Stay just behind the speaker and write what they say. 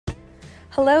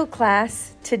Hello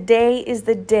class, today is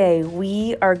the day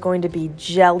we are going to be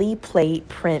jelly plate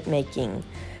printmaking.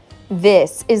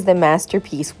 This is the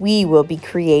masterpiece we will be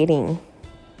creating.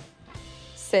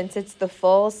 Since it's the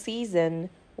fall season,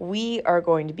 we are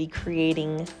going to be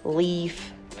creating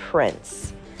leaf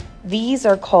prints. These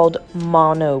are called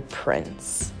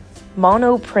monoprints.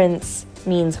 Monoprints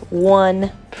means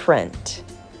one print.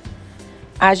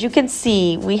 As you can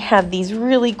see, we have these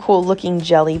really cool looking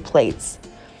jelly plates.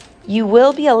 You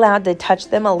will be allowed to touch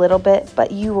them a little bit,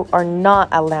 but you are not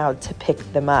allowed to pick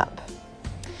them up.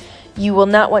 You will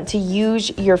not want to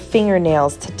use your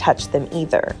fingernails to touch them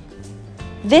either.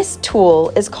 This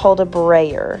tool is called a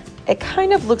brayer. It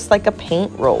kind of looks like a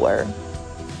paint roller.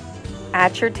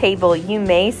 At your table, you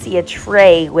may see a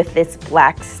tray with this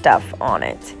black stuff on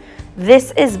it.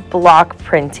 This is block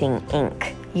printing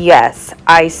ink. Yes,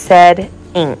 I said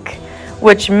ink.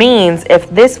 Which means if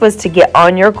this was to get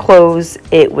on your clothes,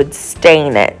 it would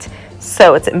stain it.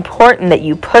 So it's important that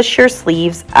you push your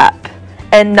sleeves up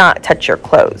and not touch your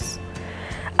clothes.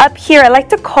 Up here, I like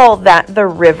to call that the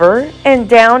river, and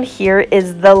down here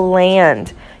is the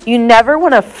land. You never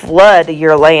want to flood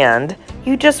your land.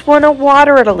 You just want to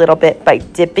water it a little bit by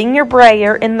dipping your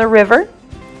brayer in the river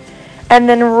and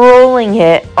then rolling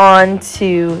it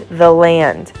onto the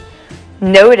land.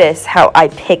 Notice how I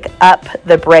pick up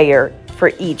the brayer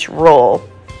for each roll.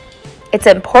 It's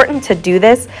important to do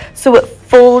this so it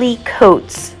fully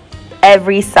coats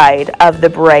every side of the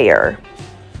brayer.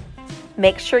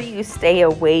 Make sure you stay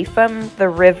away from the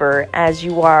river as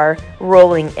you are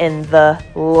rolling in the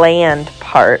land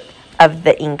part of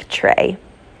the ink tray.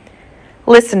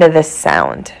 Listen to this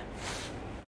sound.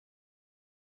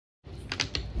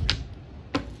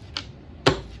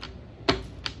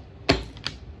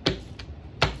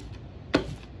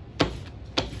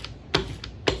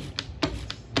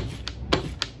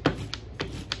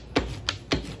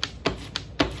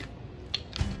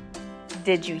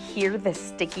 Did you hear the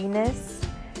stickiness?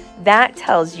 That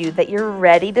tells you that you're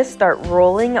ready to start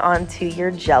rolling onto your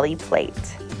jelly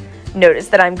plate. Notice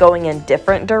that I'm going in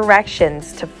different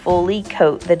directions to fully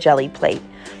coat the jelly plate.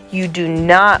 You do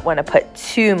not want to put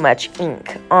too much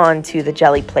ink onto the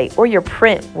jelly plate or your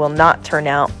print will not turn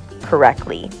out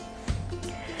correctly.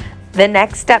 The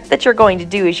next step that you're going to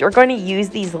do is you're going to use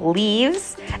these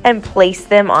leaves and place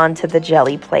them onto the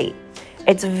jelly plate.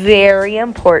 It's very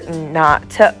important not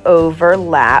to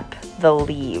overlap the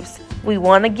leaves. We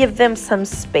want to give them some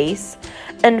space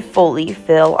and fully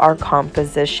fill our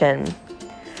composition.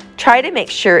 Try to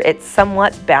make sure it's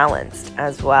somewhat balanced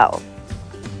as well.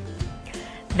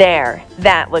 There,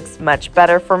 that looks much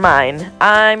better for mine.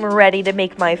 I'm ready to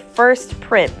make my first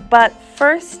print, but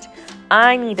first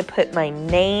I need to put my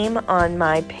name on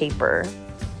my paper.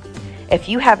 If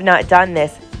you have not done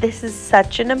this, this is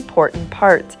such an important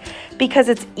part because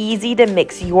it's easy to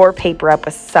mix your paper up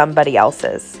with somebody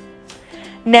else's.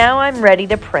 Now I'm ready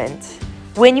to print.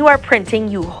 When you are printing,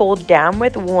 you hold down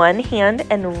with one hand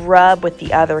and rub with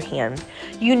the other hand.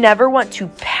 You never want to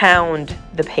pound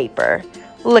the paper.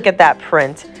 Look at that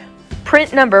print.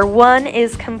 Print number 1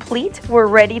 is complete. We're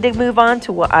ready to move on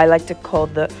to what I like to call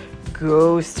the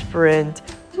ghost print.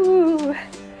 Ooh.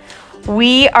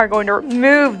 We are going to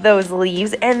remove those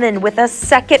leaves and then with a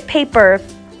second paper,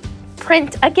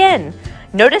 print again.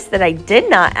 Notice that I did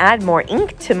not add more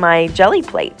ink to my jelly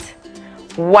plate.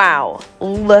 Wow,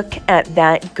 look at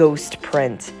that ghost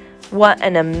print. What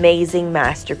an amazing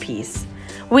masterpiece.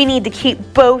 We need to keep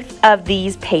both of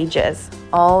these pages.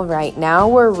 All right, now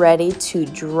we're ready to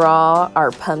draw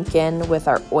our pumpkin with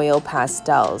our oil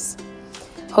pastels.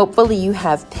 Hopefully you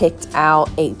have picked out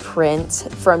a print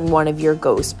from one of your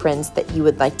ghost prints that you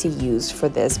would like to use for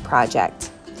this project.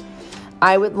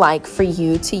 I would like for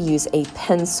you to use a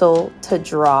pencil to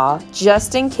draw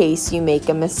just in case you make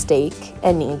a mistake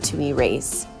and need to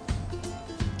erase.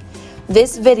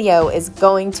 This video is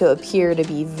going to appear to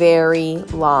be very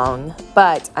long,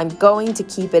 but I'm going to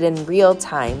keep it in real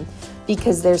time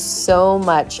because there's so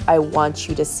much I want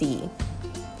you to see.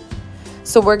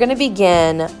 So we're going to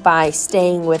begin by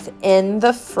staying within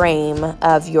the frame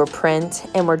of your print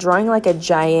and we're drawing like a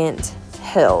giant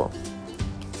hill.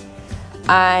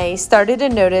 I started to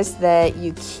notice that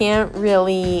you can't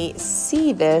really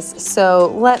see this,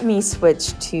 so let me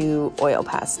switch to oil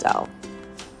pastel.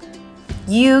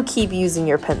 You keep using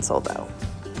your pencil though.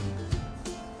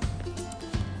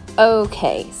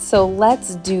 Okay, so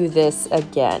let's do this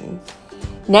again.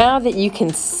 Now that you can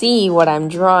see what I'm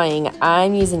drawing,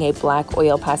 I'm using a black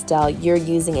oil pastel, you're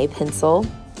using a pencil,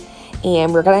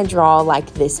 and we're gonna draw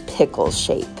like this pickle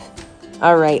shape.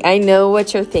 All right, I know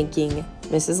what you're thinking.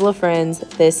 Mrs. LaFrenz,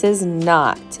 this is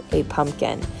not a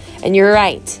pumpkin. And you're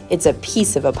right, it's a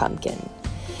piece of a pumpkin.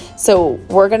 So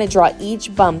we're going to draw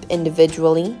each bump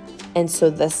individually. And so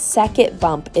the second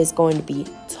bump is going to be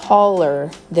taller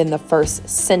than the first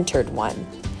centered one.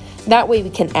 That way we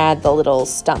can add the little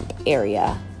stump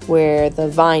area where the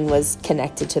vine was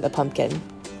connected to the pumpkin.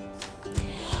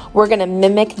 We're going to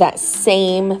mimic that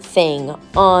same thing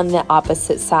on the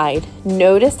opposite side.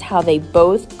 Notice how they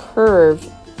both curve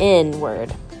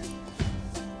inward.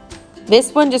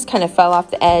 This one just kind of fell off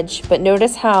the edge, but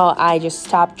notice how I just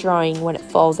stop drawing when it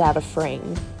falls out of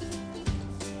frame.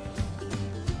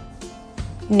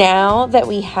 Now that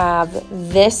we have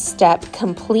this step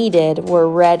completed, we're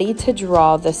ready to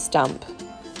draw the stump.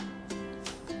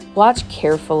 Watch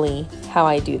carefully how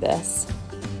I do this.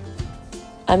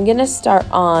 I'm going to start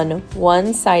on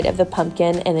one side of the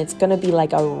pumpkin, and it's going to be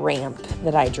like a ramp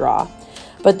that I draw,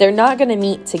 but they're not going to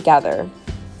meet together.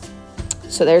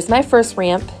 So there's my first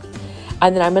ramp,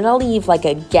 and then I'm going to leave like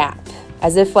a gap,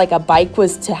 as if like a bike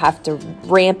was to have to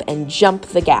ramp and jump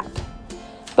the gap.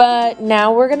 But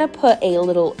now we're going to put a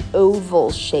little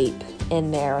oval shape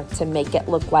in there to make it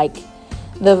look like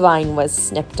the vine was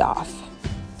snipped off.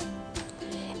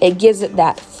 It gives it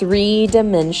that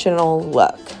three-dimensional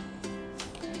look.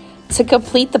 To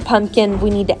complete the pumpkin, we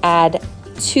need to add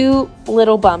 2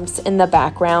 little bumps in the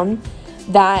background.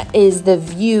 That is the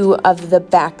view of the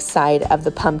back side of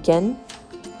the pumpkin.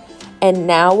 And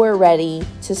now we're ready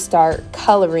to start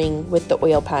coloring with the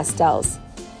oil pastels.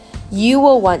 You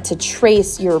will want to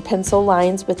trace your pencil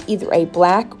lines with either a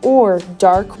black or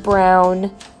dark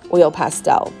brown oil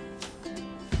pastel.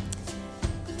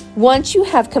 Once you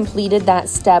have completed that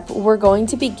step, we're going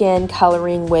to begin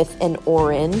coloring with an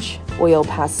orange oil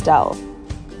pastel.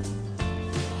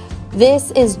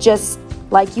 This is just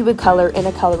like you would color in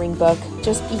a coloring book.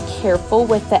 Just be careful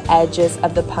with the edges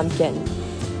of the pumpkin.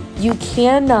 You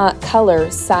cannot color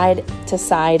side to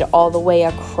side all the way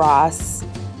across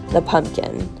the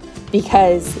pumpkin,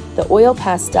 because the oil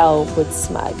pastel would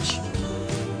smudge.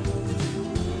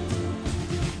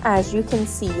 As you can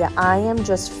see, I am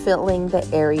just filling the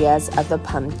areas of the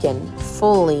pumpkin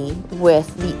fully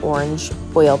with the orange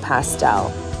oil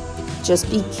pastel. Just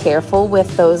be careful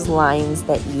with those lines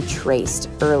that you traced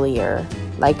earlier.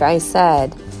 Like I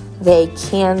said, they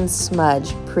can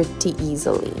smudge pretty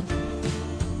easily.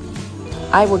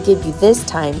 I will give you this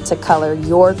time to color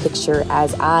your picture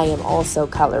as I am also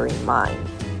coloring mine.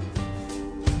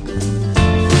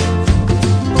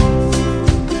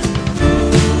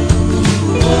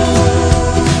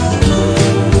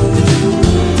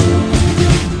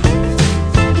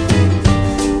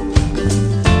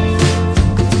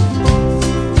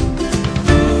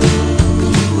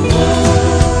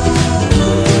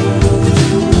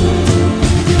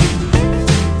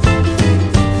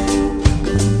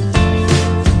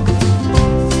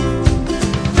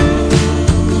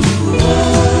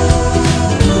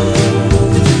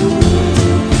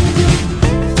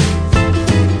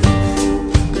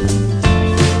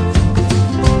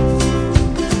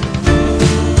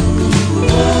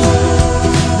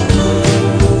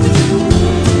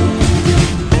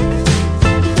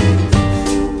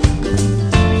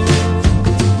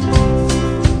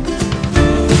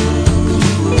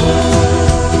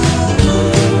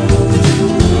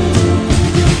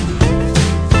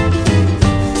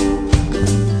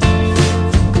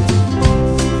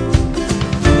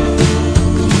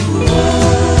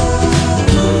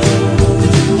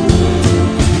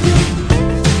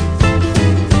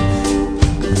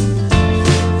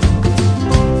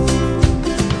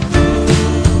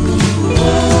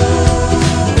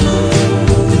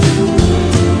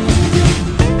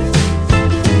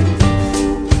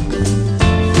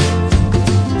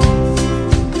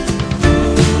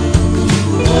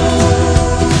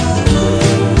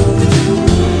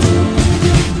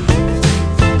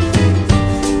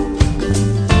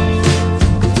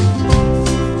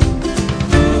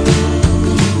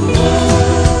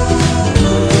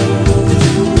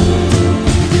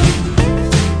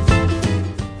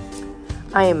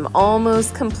 I am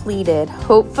almost completed.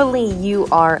 Hopefully you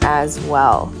are as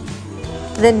well.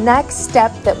 The next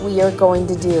step that we are going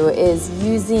to do is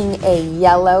using a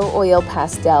yellow oil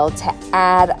pastel to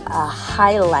add a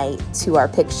highlight to our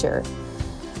picture.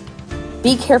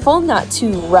 Be careful not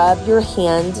to rub your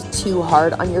hand too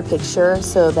hard on your picture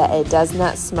so that it does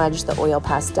not smudge the oil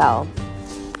pastel.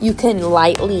 You can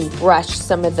lightly brush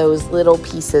some of those little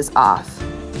pieces off.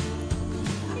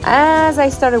 As I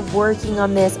started working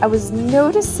on this, I was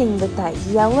noticing that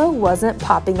yellow wasn't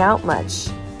popping out much.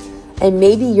 And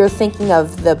maybe you're thinking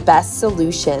of the best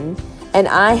solution, and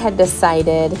I had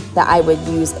decided that I would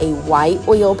use a white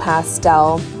oil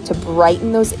pastel to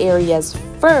brighten those areas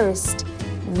first,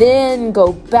 then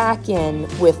go back in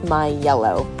with my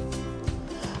yellow.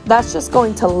 That's just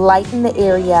going to lighten the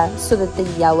area so that the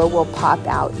yellow will pop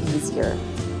out easier.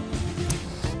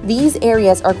 These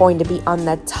areas are going to be on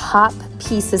the top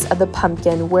pieces of the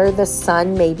pumpkin where the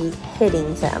sun may be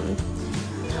hitting them.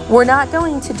 We're not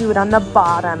going to do it on the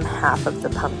bottom half of the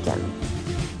pumpkin.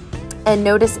 And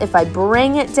notice if I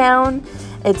bring it down,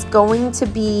 it's going to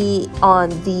be on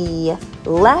the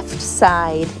left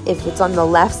side if it's on the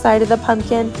left side of the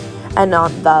pumpkin, and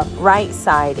on the right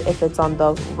side if it's on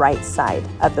the right side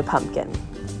of the pumpkin.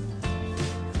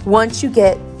 Once you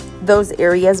get those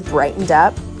areas brightened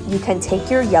up, you can take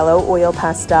your yellow oil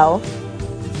pastel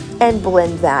and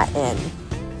blend that in.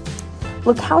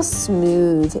 Look how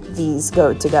smooth these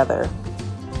go together.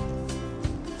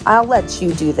 I'll let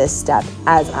you do this step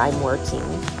as I'm working.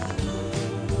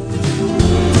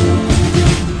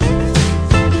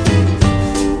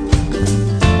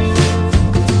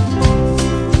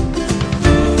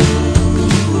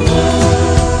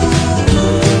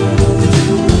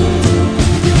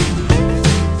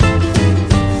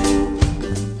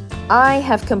 I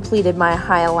have completed my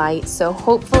highlight, so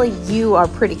hopefully you are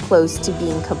pretty close to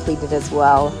being completed as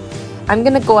well. I'm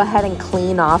going to go ahead and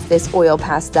clean off this oil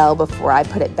pastel before I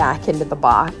put it back into the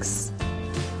box.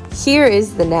 Here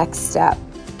is the next step.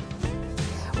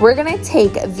 We're going to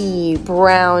take the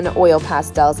brown oil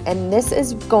pastels, and this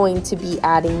is going to be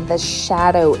adding the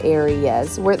shadow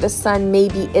areas where the sun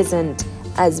maybe isn't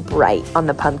as bright on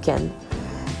the pumpkin.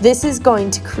 This is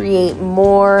going to create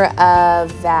more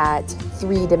of that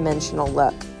three-dimensional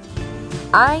look.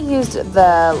 I used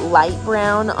the light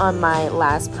brown on my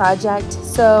last project,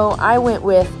 so I went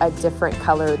with a different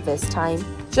color this time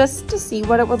just to see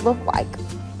what it would look like.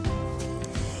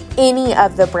 Any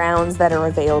of the browns that are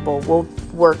available will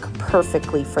work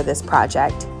perfectly for this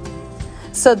project.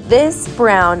 So this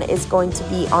brown is going to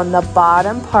be on the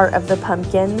bottom part of the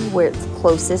pumpkin where it's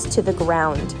closest to the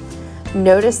ground.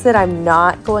 Notice that I'm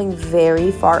not going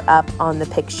very far up on the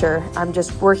picture. I'm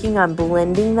just working on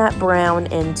blending that brown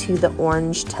into the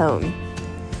orange tone,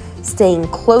 staying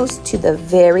close to the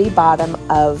very bottom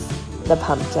of the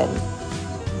pumpkin.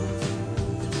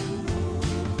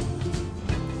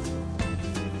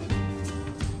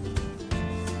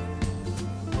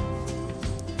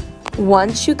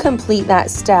 Once you complete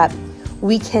that step,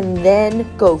 we can then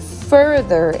go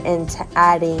further into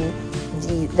adding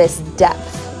this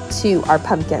depth to our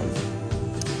pumpkin.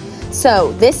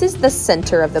 So this is the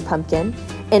center of the pumpkin.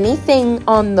 Anything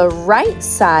on the right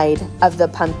side of the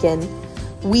pumpkin,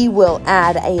 we will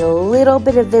add a little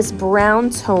bit of this brown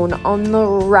tone on the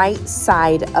right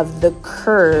side of the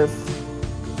curve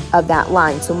of that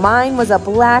line. So mine was a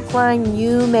black line,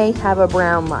 you may have a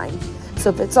brown line.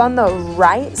 So if it's on the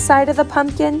right side of the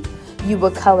pumpkin, you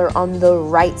will color on the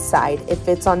right side. If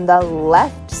it's on the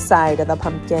left side of the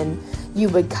pumpkin, you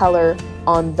would color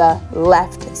on the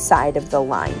left side of the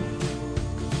line.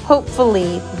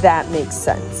 Hopefully that makes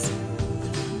sense.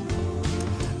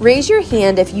 Raise your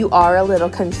hand if you are a little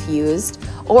confused,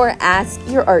 or ask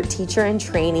your art teacher in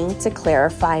training to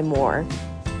clarify more.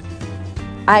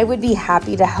 I would be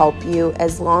happy to help you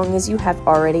as long as you have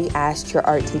already asked your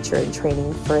art teacher in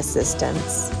training for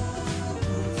assistance.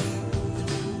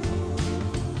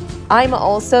 I'm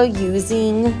also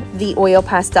using the oil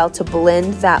pastel to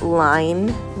blend that line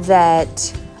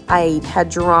that I had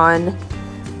drawn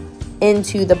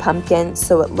into the pumpkin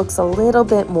so it looks a little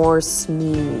bit more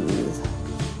smooth.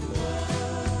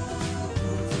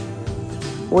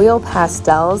 Oil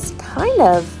pastels kind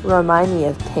of remind me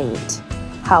of paint,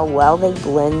 how well they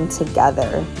blend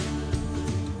together.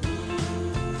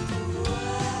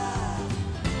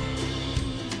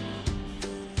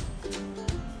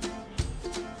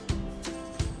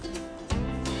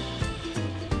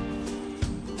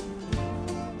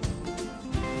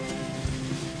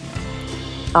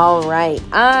 All right,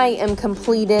 I am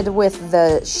completed with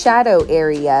the shadow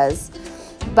areas,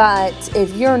 but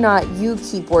if you're not, you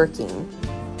keep working.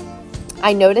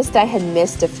 I noticed I had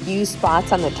missed a few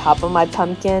spots on the top of my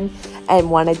pumpkin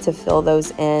and wanted to fill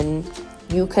those in.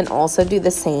 You can also do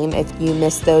the same if you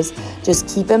miss those. Just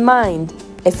keep in mind,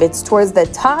 if it's towards the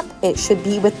top, it should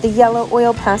be with the yellow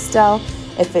oil pastel.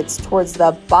 If it's towards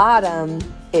the bottom,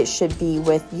 it should be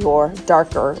with your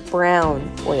darker brown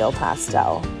oil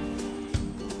pastel.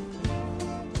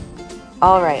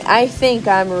 All right, I think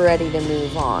I'm ready to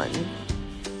move on.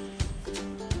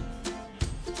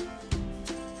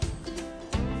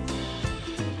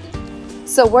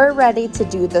 So we're ready to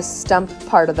do the stump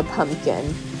part of the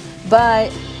pumpkin.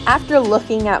 But after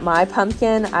looking at my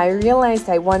pumpkin, I realized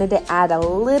I wanted to add a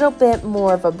little bit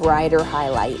more of a brighter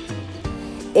highlight.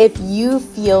 If you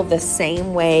feel the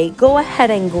same way, go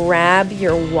ahead and grab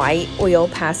your white oil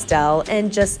pastel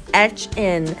and just etch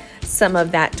in some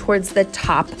of that towards the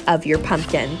top of your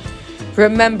pumpkin.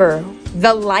 Remember,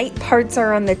 the light parts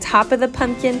are on the top of the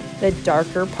pumpkin, the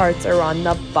darker parts are on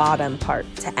the bottom part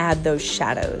to add those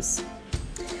shadows.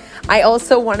 I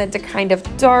also wanted to kind of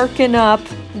darken up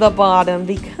the bottom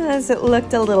because it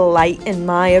looked a little light in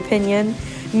my opinion.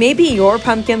 Maybe your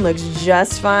pumpkin looks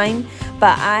just fine,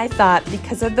 but I thought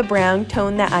because of the brown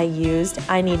tone that I used,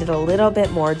 I needed a little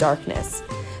bit more darkness.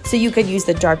 So you could use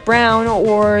the dark brown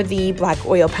or the black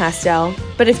oil pastel,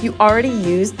 but if you already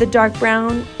used the dark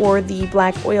brown or the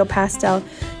black oil pastel,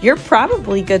 you're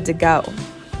probably good to go.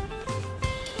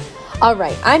 All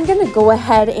right, I'm gonna go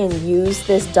ahead and use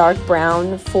this dark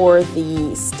brown for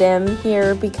the stem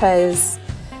here because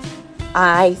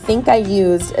I think I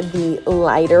used the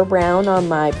lighter brown on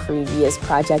my previous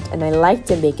project and I like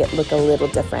to make it look a little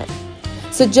different.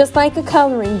 So just like a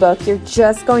coloring book, you're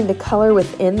just going to color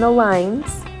within the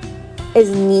lines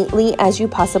as neatly as you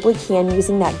possibly can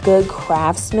using that good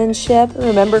craftsmanship.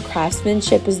 Remember,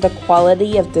 craftsmanship is the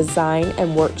quality of design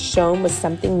and work shown with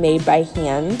something made by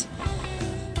hand.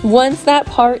 Once that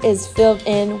part is filled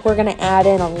in, we're going to add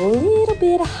in a little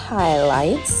bit of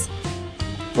highlights.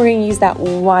 We're going to use that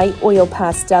white oil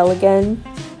pastel again.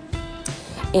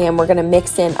 And we're going to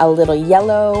mix in a little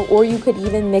yellow, or you could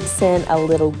even mix in a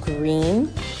little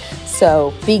green.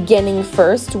 So beginning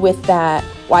first with that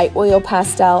white oil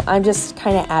pastel, I'm just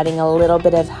kind of adding a little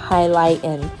bit of highlight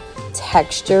and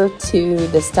texture to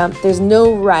the stump. There's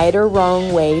no right or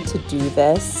wrong way to do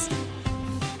this.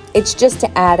 It's just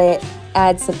to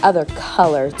add some other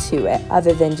color to it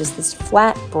other than just this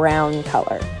flat brown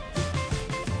color.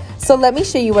 So let me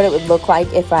show you what it would look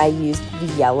like if I used the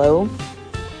yellow.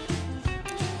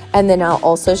 And then I'll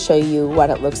also show you what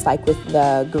it looks like with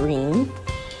the green.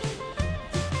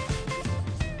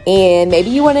 And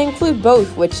maybe you want to include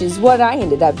both, which is what I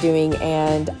ended up doing,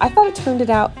 and I thought it turned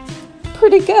it out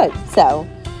pretty good. So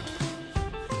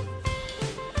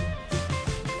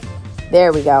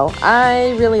there we go.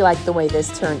 I really like the way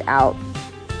this turned out.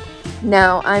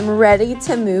 Now I'm ready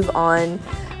to move on.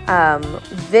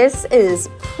 This is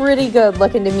pretty good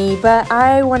looking to me, but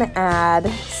I want to add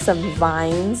some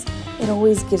vines. It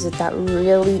always gives it that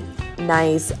really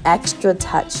nice extra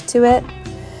touch to it.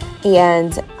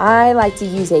 And I like to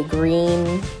use a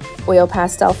green oil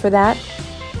pastel for that.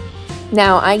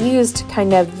 Now I used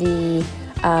kind of the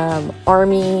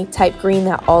army type green,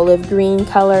 that olive green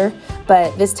color,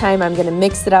 but this time I'm going to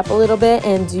mix it up a little bit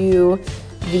and do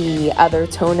the other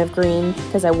tone of green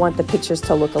because I want the pictures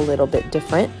to look a little bit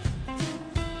different.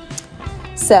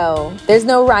 So there's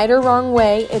no right or wrong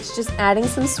way, it's just adding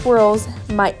some swirls.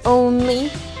 My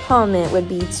only comment would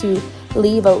be to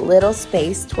leave a little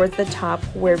space towards the top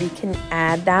where we can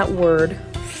add that word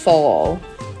fall.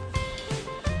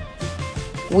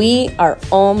 We are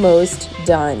almost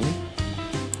done.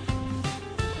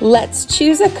 Let's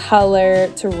choose a color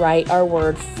to write our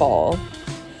word fall.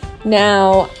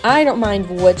 Now, I don't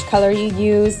mind which color you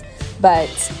use, but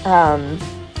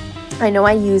I know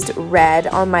I used red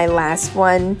on my last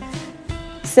one.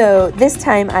 So this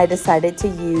time I decided to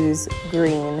use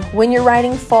green. When you're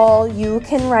writing fall, you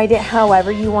can write it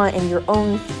however you want in your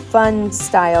own fun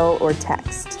style or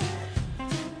text.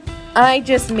 I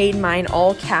just made mine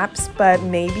all caps, but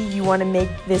maybe you want to make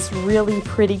this really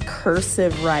pretty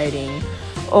cursive writing,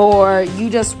 or you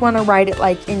just want to write it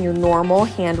like in your normal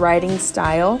handwriting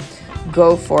style.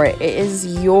 Go for it. It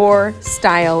is your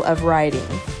style of writing.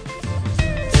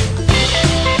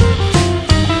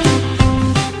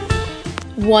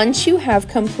 Once you have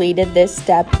completed this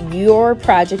step, your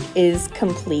project is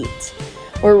complete.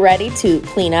 We're ready to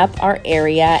clean up our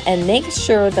area and make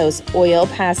sure those oil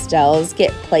pastels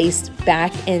get placed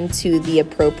back into the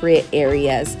appropriate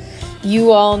areas.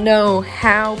 You all know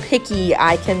how picky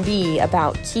I can be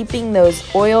about keeping those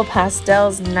oil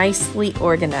pastels nicely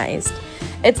organized.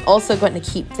 It's also going to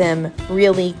keep them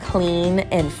really clean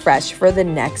and fresh for the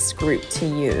next group to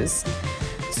use.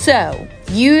 So,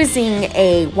 using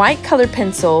a white color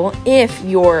pencil, if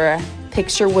your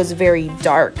picture was very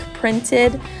dark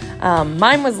printed,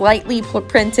 mine was lightly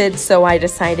printed, so I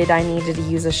decided I needed to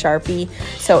use a Sharpie.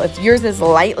 So if yours is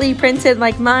lightly printed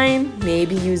like mine,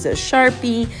 maybe use a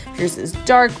Sharpie. If yours is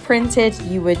dark printed,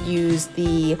 you would use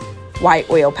the white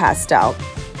oil pastel.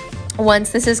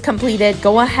 Once this is completed,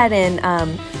 go ahead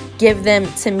and give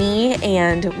them to me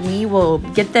and we will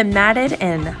get them matted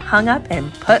and hung up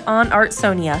and put on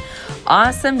Artsonia.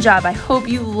 Awesome job. I hope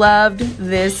you loved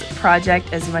this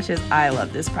project as much as I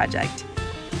love this project.